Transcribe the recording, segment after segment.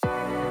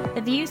The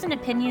views and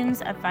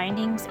opinions of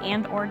findings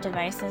and/or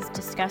devices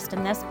discussed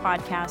in this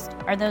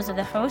podcast are those of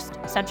the host,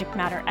 subject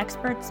matter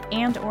experts,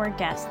 and/or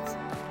guests.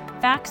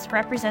 Facts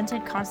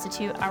represented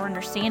constitute our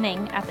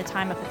understanding at the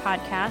time of the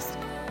podcast,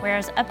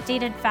 whereas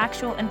updated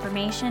factual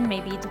information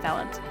may be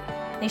developed.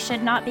 They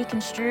should not be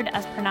construed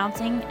as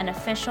pronouncing an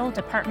official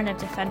Department of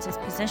Defense's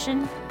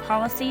position,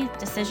 policy,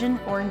 decision,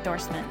 or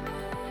endorsement.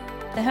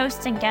 The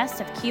hosts and guests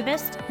of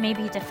CUBIST may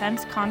be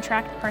defense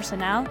contract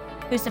personnel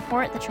who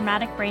support the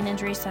Traumatic Brain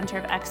Injury Center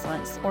of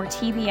Excellence, or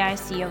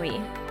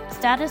TBI-COE.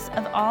 Status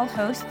of all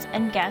hosts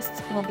and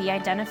guests will be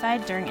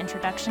identified during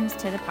introductions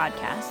to the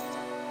podcast.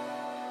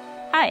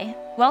 Hi,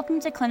 welcome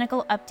to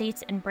Clinical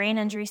Updates in Brain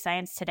Injury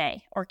Science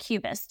Today, or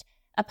CUBIST,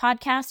 a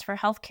podcast for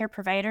healthcare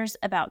providers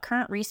about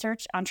current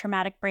research on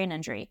traumatic brain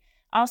injury,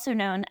 also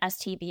known as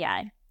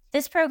TBI.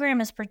 This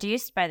program is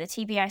produced by the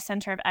TBI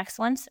Center of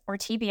Excellence, or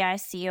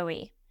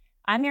TBI-COE.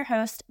 I'm your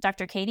host,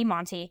 Dr. Katie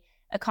Monty,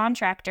 a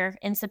contractor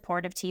in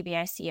support of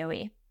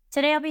TBI-COE.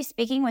 Today I'll be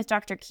speaking with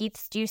Dr. Keith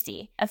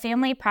Stussy, a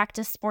family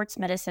practice sports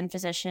medicine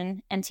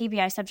physician and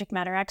TBI subject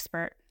matter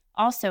expert,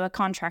 also a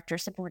contractor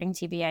supporting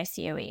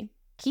TBI-COE.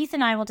 Keith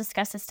and I will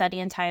discuss a study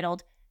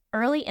entitled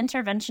Early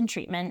Intervention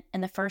Treatment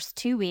in the First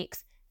 2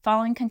 Weeks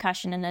Following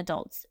Concussion in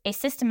Adults, a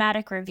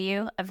systematic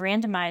review of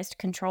randomized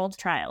controlled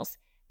trials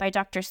by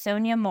Dr.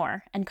 Sonia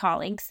Moore and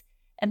colleagues,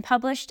 and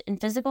published in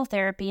Physical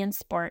Therapy and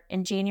Sport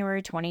in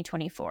January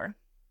 2024.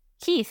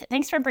 Keith,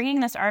 thanks for bringing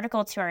this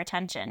article to our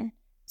attention.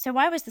 So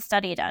why was the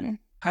study done?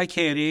 Hi,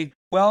 Katie.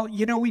 Well,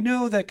 we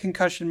know that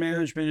concussion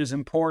management is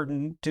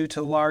important due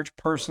to large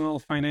personal,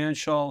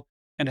 financial,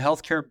 and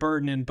healthcare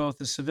burden in both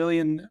the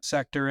civilian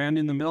sector and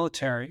in the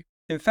military.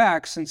 In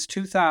fact, since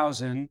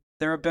 2000,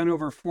 there have been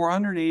over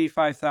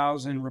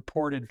 485,000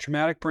 reported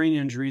traumatic brain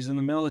injuries in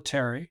the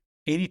military,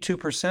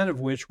 82% of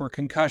which were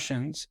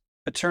concussions,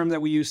 a term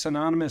that we use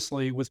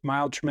synonymously with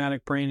mild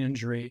traumatic brain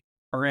injury,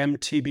 or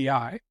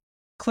MTBI.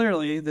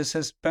 Clearly, this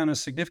has been a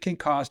significant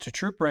cost to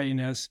troop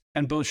readiness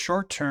and both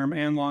short-term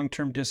and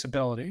long-term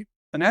disability.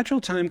 The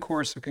natural time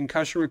course of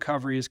concussion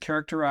recovery is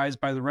characterized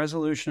by the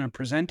resolution of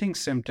presenting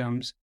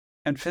symptoms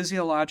and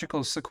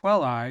physiological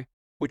sequelae,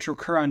 which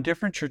occur on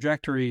different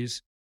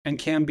trajectories and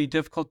can be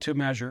difficult to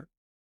measure.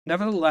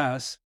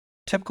 Nevertheless,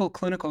 typical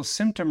clinical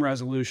symptom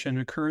resolution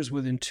occurs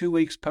within 2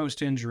 weeks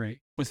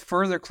post-injury, with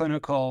further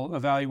clinical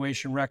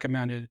evaluation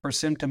recommended for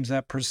symptoms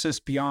that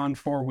persist beyond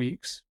 4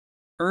 weeks.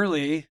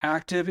 Early,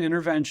 active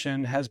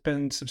intervention has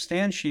been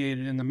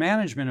substantiated in the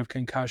management of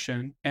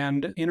concussion,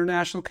 and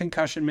International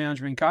Concussion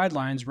Management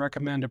Guidelines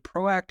recommend a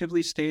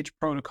proactively staged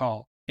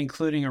protocol,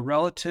 including a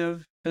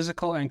relative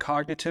physical and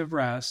cognitive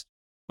rest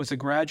with a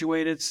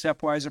graduated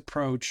stepwise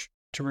approach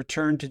to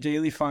return to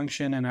daily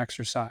function and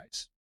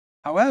exercise.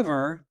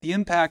 However, the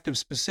impact of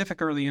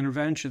specific early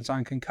interventions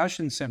on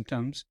concussion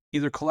symptoms,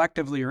 either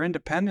collectively or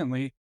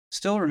independently,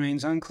 still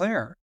remains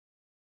unclear.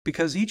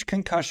 Because each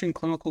concussion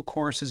clinical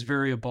course is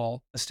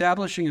variable,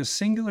 establishing a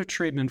singular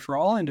treatment for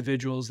all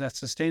individuals that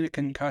sustain a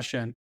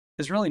concussion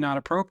is really not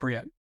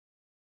appropriate.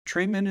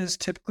 Treatment is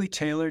typically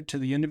tailored to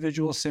the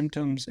individual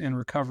symptoms and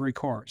recovery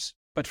course,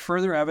 but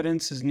further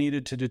evidence is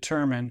needed to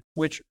determine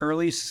which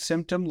early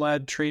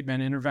symptom-led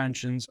treatment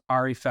interventions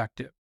are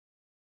effective.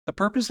 The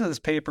purpose of this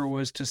paper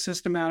was to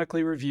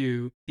systematically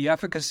review the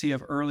efficacy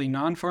of early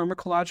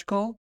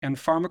non-pharmacological and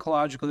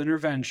pharmacological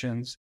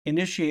interventions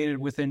initiated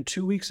within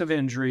 2 weeks of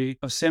injury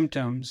of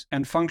symptoms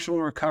and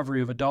functional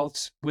recovery of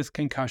adults with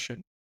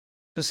concussion.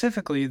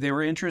 Specifically, they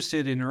were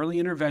interested in early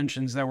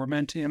interventions that were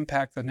meant to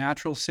impact the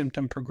natural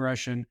symptom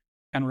progression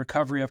and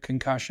recovery of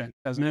concussion,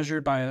 as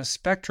measured by a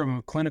spectrum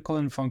of clinical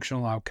and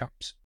functional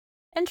outcomes.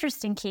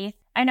 Interesting, Keith.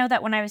 I know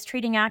that when I was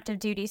treating active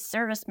duty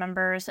service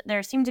members,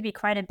 there seemed to be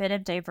quite a bit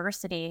of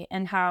diversity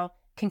in how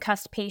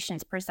concussed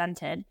patients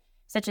presented,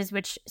 such as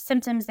which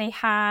symptoms they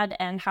had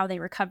and how they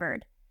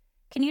recovered.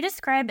 Can you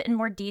describe in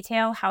more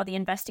detail how the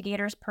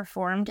investigators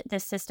performed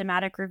this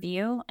systematic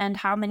review and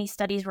how many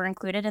studies were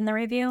included in the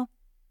review?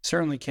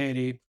 Certainly,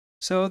 Katie.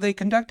 So they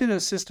conducted a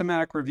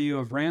systematic review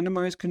of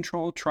randomized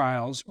controlled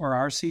trials, or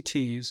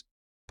RCTs,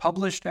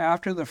 published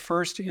after the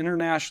first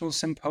International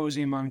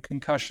Symposium on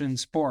Concussion in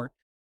Sport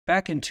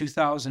back in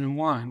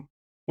 2001,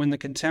 when the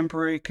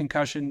contemporary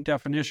concussion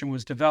definition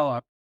was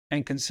developed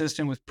and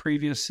consistent with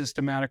previous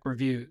systematic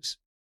reviews.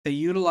 They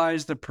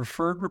utilized the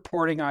preferred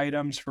reporting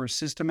items for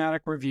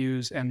systematic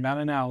reviews and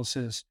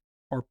meta-analysis,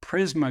 or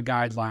PRISMA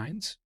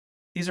guidelines.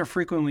 These are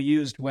frequently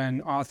used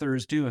when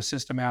authors do a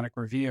systematic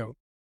review.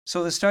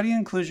 So the study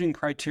inclusion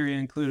criteria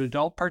include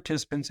adult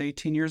participants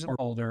 18 years or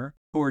older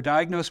who were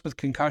diagnosed with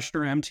concussion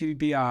or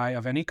MTBI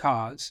of any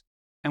cause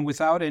and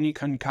without any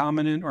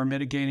concomitant or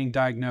mitigating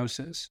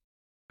diagnosis.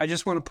 I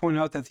just want to point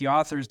out that the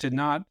authors did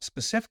not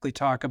specifically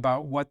talk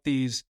about what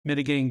these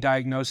mitigating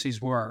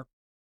diagnoses were.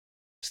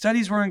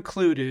 Studies were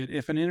included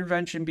if an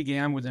intervention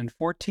began within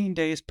 14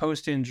 days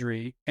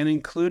post-injury and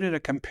included a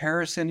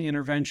comparison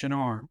intervention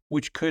arm,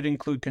 which could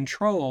include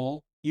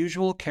control,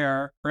 usual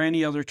care, or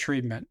any other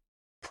treatment.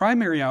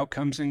 Primary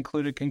outcomes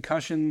included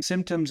concussion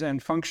symptoms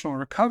and functional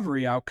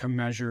recovery outcome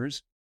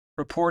measures,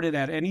 reported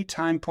at any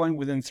time point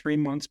within 3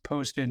 months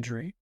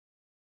post-injury.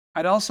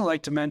 I'd also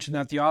like to mention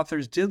that the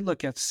authors did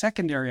look at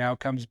secondary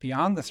outcomes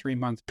beyond the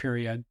 3-month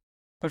period,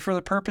 but for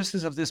the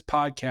purposes of this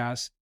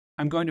podcast,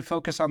 I'm going to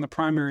focus on the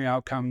primary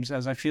outcomes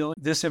as I feel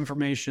this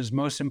information is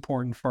most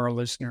important for our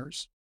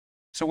listeners.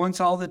 So once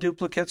all the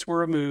duplicates were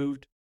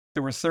removed,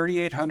 there were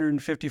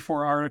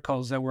 3,854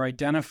 articles that were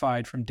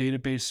identified from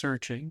database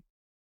searching.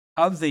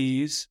 Of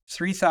these,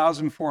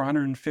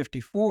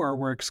 3,454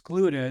 were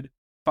excluded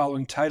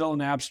following title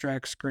and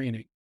abstract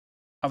screening.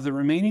 Of the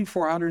remaining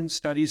 400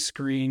 studies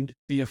screened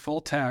via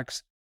full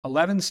text,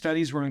 11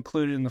 studies were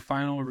included in the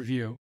final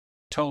review,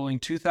 totaling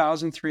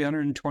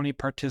 2,320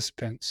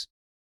 participants.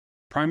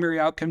 Primary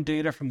outcome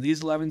data from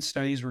these 11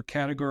 studies were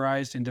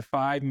categorized into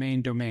 5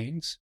 main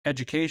domains: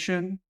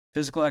 education,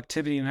 physical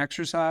activity and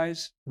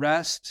exercise,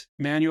 rest,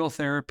 manual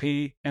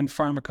therapy, and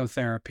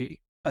pharmacotherapy.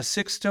 A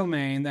 6th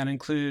domain that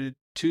included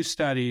 2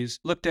 studies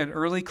looked at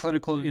early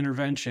clinical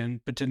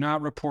intervention but did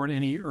not report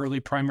any early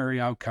primary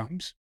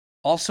outcomes.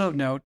 Also of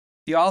note,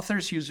 the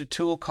authors used a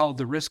tool called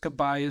the Risk of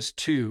Bias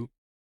 2,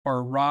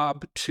 or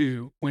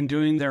ROB2, when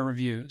doing their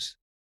reviews.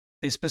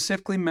 They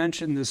specifically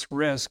mentioned this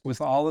risk with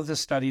all of the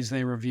studies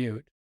they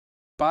reviewed.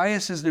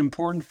 Bias is an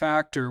important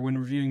factor when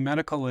reviewing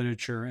medical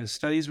literature, as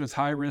studies with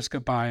high risk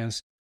of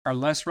bias are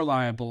less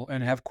reliable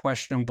and have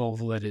questionable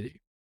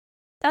validity.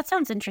 That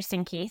sounds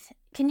interesting, Keith.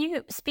 Can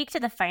you speak to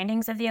the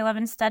findings of the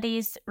 11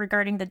 studies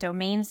regarding the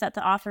domains that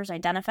the authors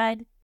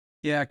identified?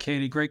 Yeah,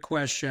 Katie, great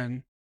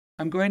question.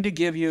 I'm going to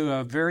give you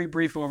a very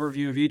brief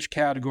overview of each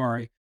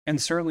category,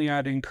 and certainly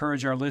I'd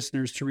encourage our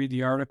listeners to read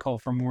the article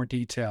for more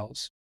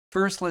details.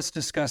 First, let's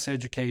discuss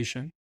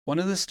education. One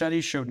of the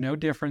studies showed no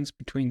difference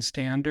between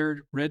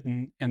standard,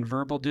 written, and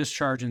verbal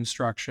discharge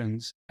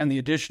instructions and the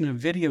addition of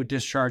video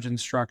discharge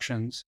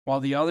instructions,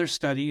 while the other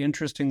study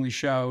interestingly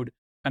showed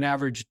an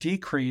average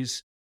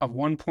decrease of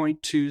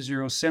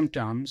 1.20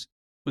 symptoms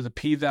with a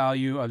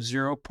p-value of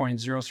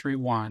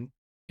 0.031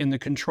 in the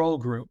control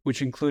group,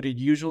 which included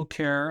usual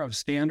care of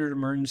standard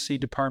emergency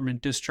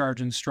department discharge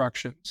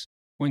instructions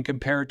when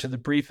compared to the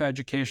brief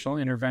educational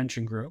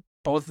intervention group.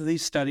 Both of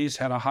these studies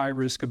had a high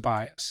risk of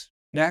bias.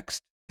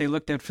 Next, they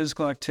looked at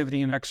physical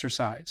activity and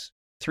exercise.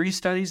 3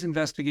 studies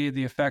investigated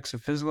the effects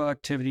of physical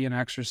activity and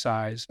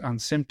exercise on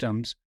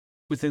symptoms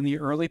within the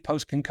early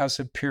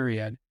post-concussive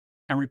period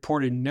and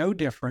reported no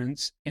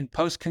difference in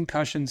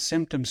post-concussion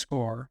symptom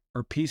score,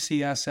 or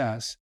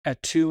PCSS,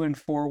 at 2 and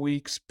 4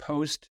 weeks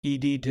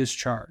post-ED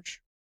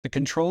discharge. The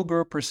control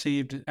group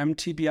received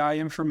MTBI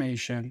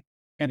information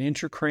and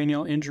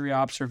intracranial injury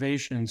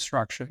observation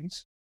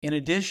instructions. In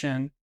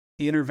addition,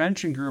 the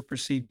intervention group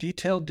received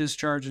detailed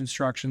discharge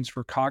instructions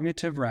for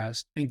cognitive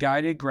rest and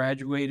guided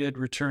graduated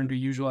return to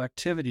usual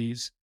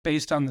activities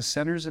based on the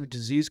Centers of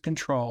Disease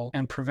Control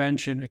and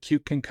Prevention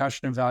Acute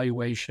Concussion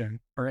Evaluation,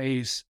 or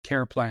ACE,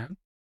 care plan.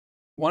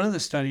 One of the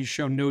studies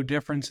showed no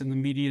difference in the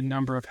median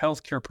number of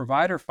healthcare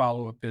provider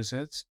follow-up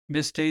visits,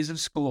 missed days of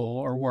school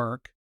or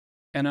work,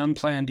 and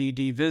unplanned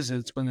ED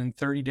visits within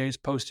 30 days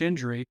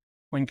post-injury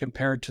when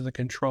compared to the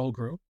control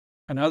group.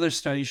 Another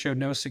study showed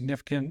no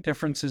significant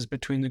differences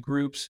between the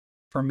groups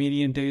for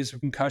median days of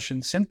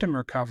concussion symptom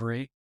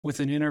recovery, with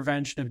an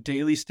intervention of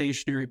daily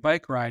stationary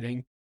bike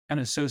riding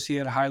and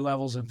associated high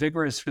levels of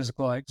vigorous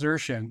physical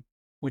exertion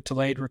with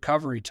delayed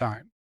recovery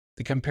time.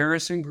 The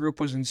comparison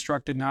group was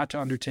instructed not to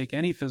undertake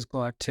any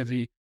physical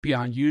activity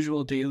beyond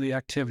usual daily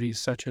activities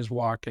such as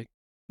walking.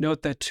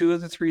 Note that 2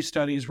 of the 3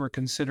 studies were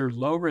considered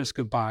low risk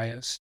of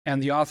bias,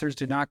 and the authors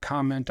did not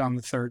comment on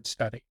the 3rd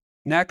study.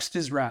 Next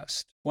is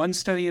rest. One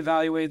study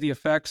evaluated the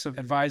effects of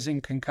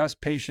advising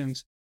concussed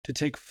patients to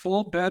take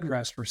full bed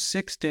rest for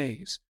 6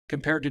 days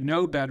compared to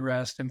no bed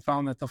rest, and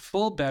found that the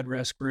full bed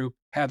rest group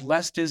had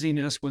less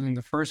dizziness within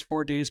the first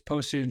 4 days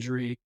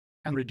post-injury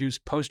and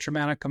reduced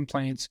post-traumatic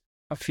complaints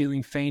of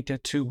feeling faint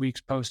at 2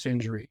 weeks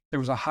post-injury. There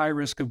was a high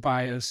risk of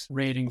bias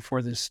rating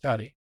for this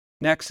study.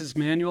 Next is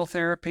manual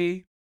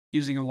therapy.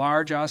 Using a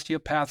large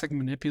osteopathic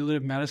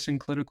manipulative medicine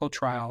clinical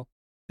trial,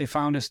 they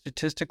found a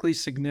statistically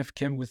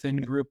significant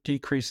within-group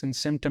decrease in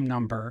symptom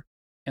number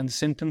and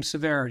symptom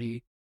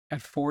severity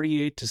at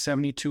 48 to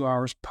 72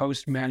 hours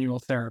post-manual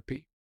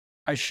therapy.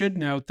 I should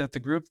note that the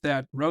group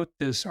that wrote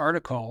this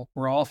article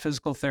were all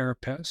physical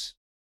therapists,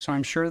 so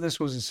I'm sure this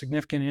was a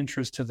significant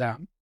interest to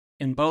them.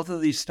 In both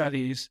of these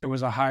studies, there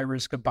was a high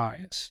risk of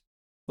bias.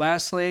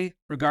 Lastly,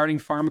 regarding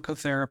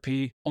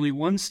pharmacotherapy, only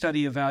one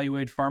study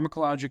evaluated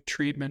pharmacologic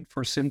treatment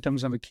for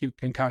symptoms of acute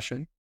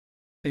concussion.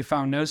 They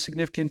found no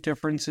significant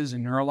differences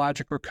in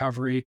neurologic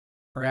recovery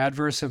or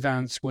adverse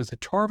events with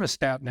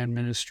atorvastatin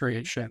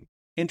administration.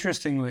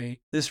 Interestingly,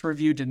 this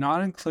review did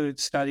not include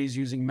studies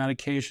using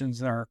medications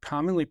that are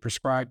commonly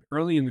prescribed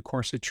early in the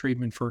course of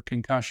treatment for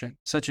concussion,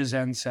 such as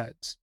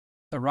NSAIDs.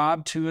 The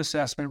ROB2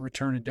 assessment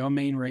returned a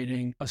domain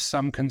rating of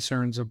some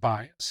concerns of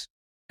bias.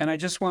 And I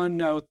just want to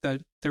note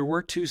that there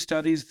were 2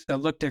 studies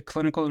that looked at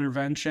clinical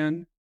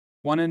intervention.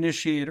 One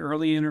initiated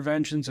early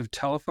interventions of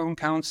telephone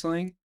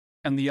counseling,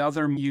 and the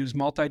other used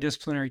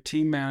multidisciplinary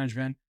team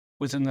management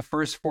within the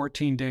first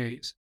 14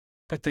 days.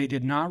 but they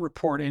did not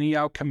report any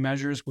outcome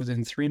measures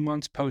within 3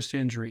 months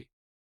post-injury,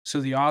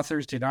 so the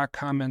authors did not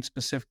comment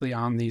specifically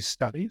on these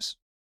studies.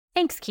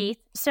 Thanks, Keith.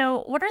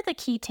 So, what are the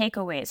key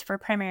takeaways for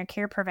primary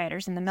care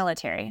providers in the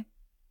military?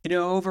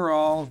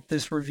 Overall,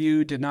 this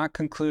review did not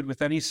conclude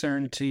with any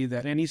certainty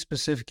that any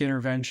specific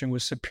intervention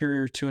was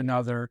superior to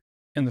another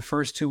in the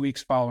first 2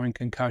 weeks following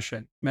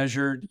concussion,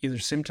 measured either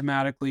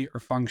symptomatically or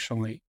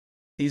functionally.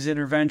 These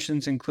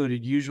interventions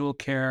included usual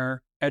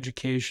care,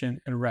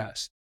 education, and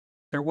rest.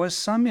 There was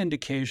some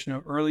indication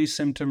of early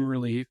symptom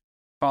relief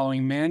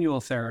following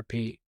manual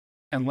therapy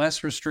and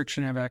less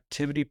restriction of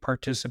activity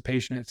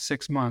participation at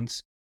 6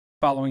 months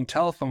following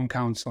telephone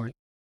counseling,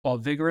 while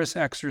vigorous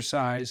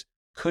exercise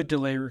could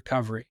delay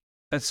recovery.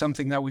 That's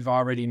something that we've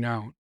already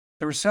known.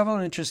 There were several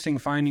interesting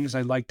findings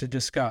I'd like to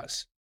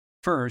discuss.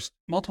 First,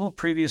 multiple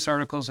previous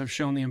articles have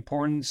shown the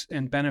importance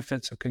and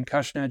benefits of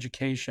concussion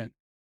education,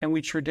 and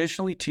we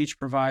traditionally teach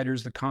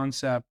providers the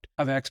concept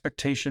of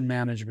expectation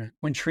management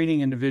when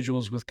treating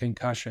individuals with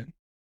concussion.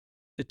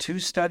 The 2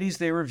 studies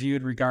they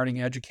reviewed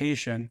regarding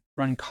education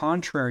run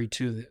contrary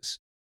to this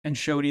and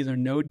showed either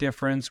no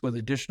difference with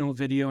additional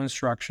video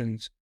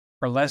instructions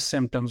or less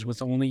symptoms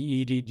with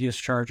only ED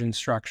discharge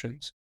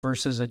instructions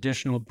versus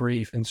additional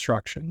brief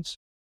instructions.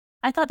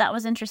 I thought that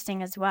was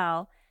interesting as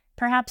well.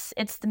 Perhaps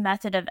it's the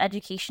method of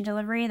education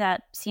delivery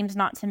that seems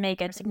not to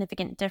make a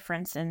significant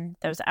difference in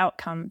those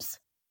outcomes.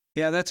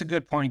 Yeah, that's a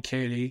good point,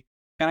 Katie.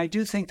 And I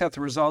do think that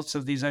the results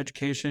of these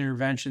education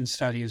intervention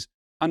studies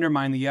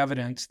undermine the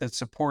evidence that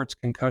supports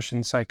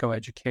concussion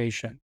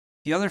psychoeducation.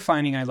 The other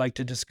finding I'd like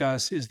to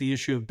discuss is the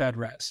issue of bed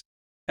rest.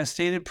 As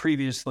stated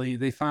previously,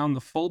 they found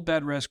the full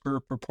bed rest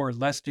group report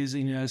less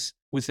dizziness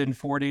within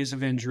 4 days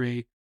of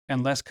injury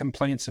and less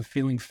complaints of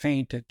feeling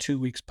faint at 2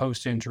 weeks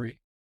post-injury.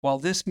 While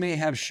this may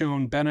have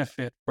shown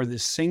benefit for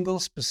this single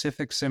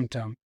specific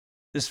symptom,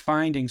 this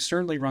finding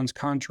certainly runs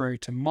contrary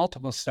to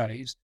multiple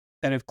studies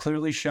that have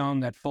clearly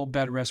shown that full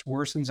bed rest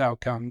worsens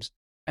outcomes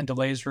and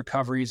delays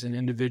recoveries in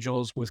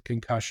individuals with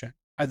concussion.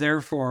 I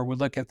therefore would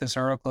look at this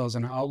article as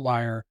an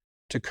outlier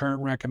to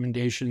current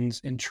recommendations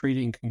in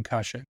treating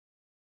concussion.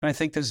 And I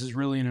think this is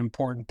really an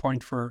important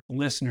point for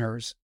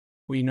listeners.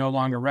 We no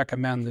longer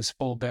recommend this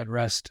full bed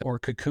rest or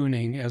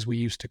cocooning, as we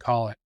used to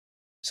call it.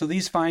 So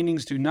these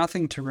findings do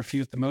nothing to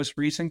refute the most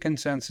recent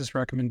consensus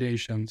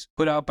recommendations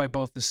put out by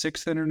both the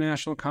 6th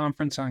International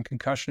Conference on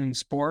Concussion in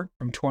Sport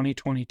from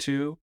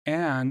 2022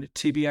 and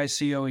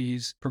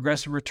TBI-COE's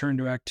Progressive Return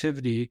to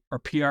Activity, or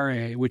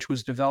PRA, which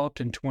was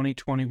developed in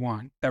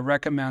 2021, that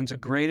recommends a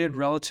graded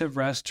relative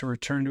rest to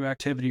return to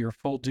activity or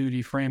full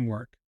duty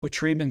framework, with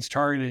treatments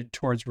targeted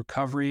towards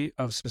recovery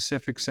of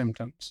specific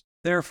symptoms.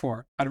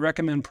 Therefore, I'd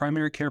recommend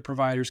primary care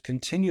providers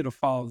continue to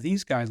follow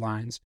these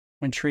guidelines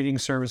when treating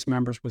service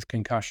members with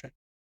concussion.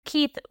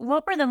 Keith,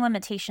 what were the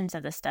limitations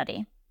of the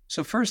study?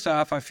 So first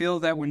off, I feel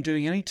that when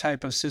doing any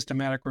type of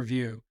systematic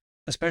review,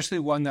 especially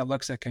one that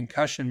looks at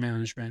concussion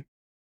management,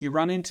 you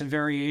run into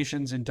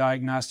variations in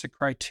diagnostic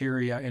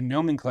criteria and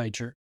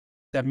nomenclature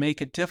that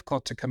make it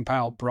difficult to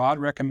compile broad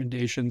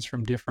recommendations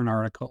from different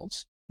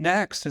articles.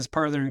 Next, as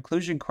part of their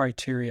inclusion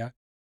criteria,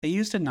 they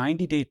used a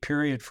 90-day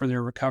period for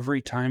their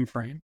recovery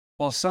timeframe.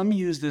 While some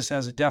use this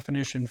as a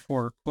definition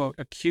for, quote,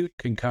 acute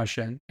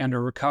concussion and a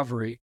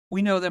recovery,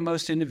 we know that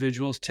most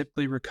individuals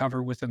typically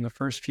recover within the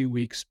first few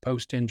weeks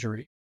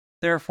post-injury.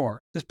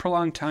 Therefore, this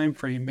prolonged time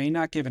frame may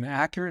not give an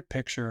accurate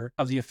picture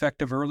of the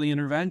effect of early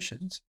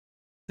interventions.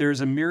 There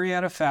is a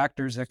myriad of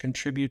factors that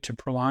contribute to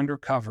prolonged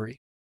recovery,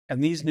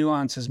 and these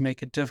nuances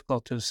make it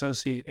difficult to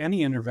associate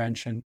any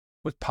intervention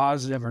with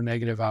positive or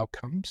negative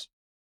outcomes.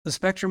 The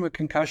spectrum of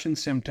concussion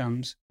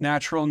symptoms,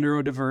 natural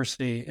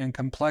neurodiversity, and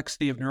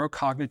complexity of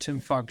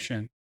neurocognitive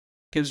function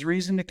gives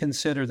reason to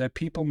consider that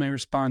people may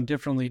respond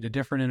differently to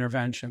different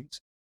interventions,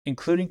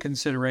 including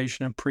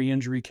consideration of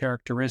pre-injury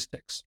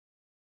characteristics.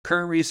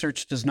 Current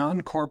research does not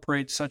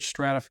incorporate such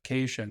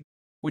stratification,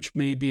 which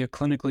may be a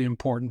clinically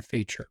important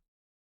feature.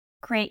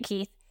 Great,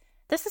 Keith.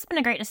 This has been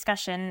a great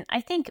discussion.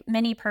 I think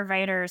many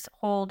providers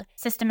hold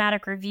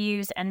systematic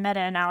reviews and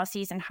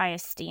meta-analyses in high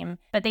esteem,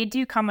 but they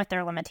do come with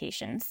their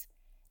limitations.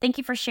 Thank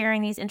you for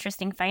sharing these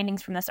interesting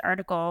findings from this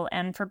article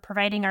and for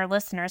providing our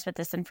listeners with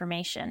this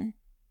information.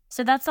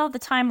 So that's all the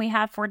time we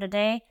have for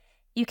today.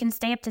 You can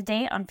stay up to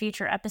date on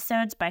future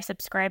episodes by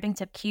subscribing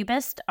to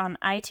CUBIST on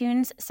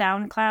iTunes,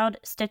 SoundCloud,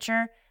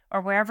 Stitcher,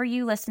 or wherever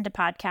you listen to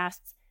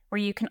podcasts, where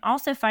you can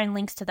also find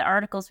links to the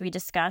articles we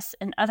discuss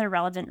and other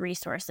relevant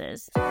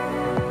resources.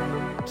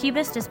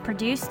 CUBIST is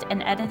produced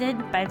and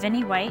edited by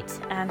Vinnie White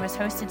and was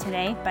hosted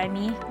today by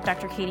me,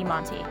 Dr. Katie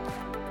Monty.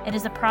 It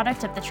is a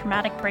product of the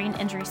Traumatic Brain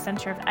Injury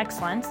Center of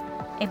Excellence,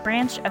 a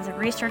branch of the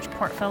Research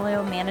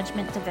Portfolio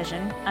Management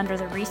Division under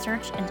the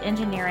Research and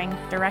Engineering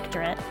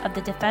Directorate of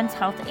the Defense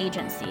Health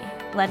Agency,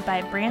 led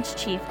by Branch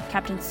Chief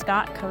Captain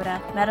Scott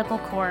Coda, Medical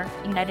Corps,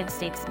 United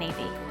States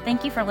Navy.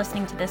 Thank you for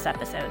listening to this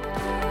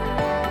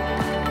episode.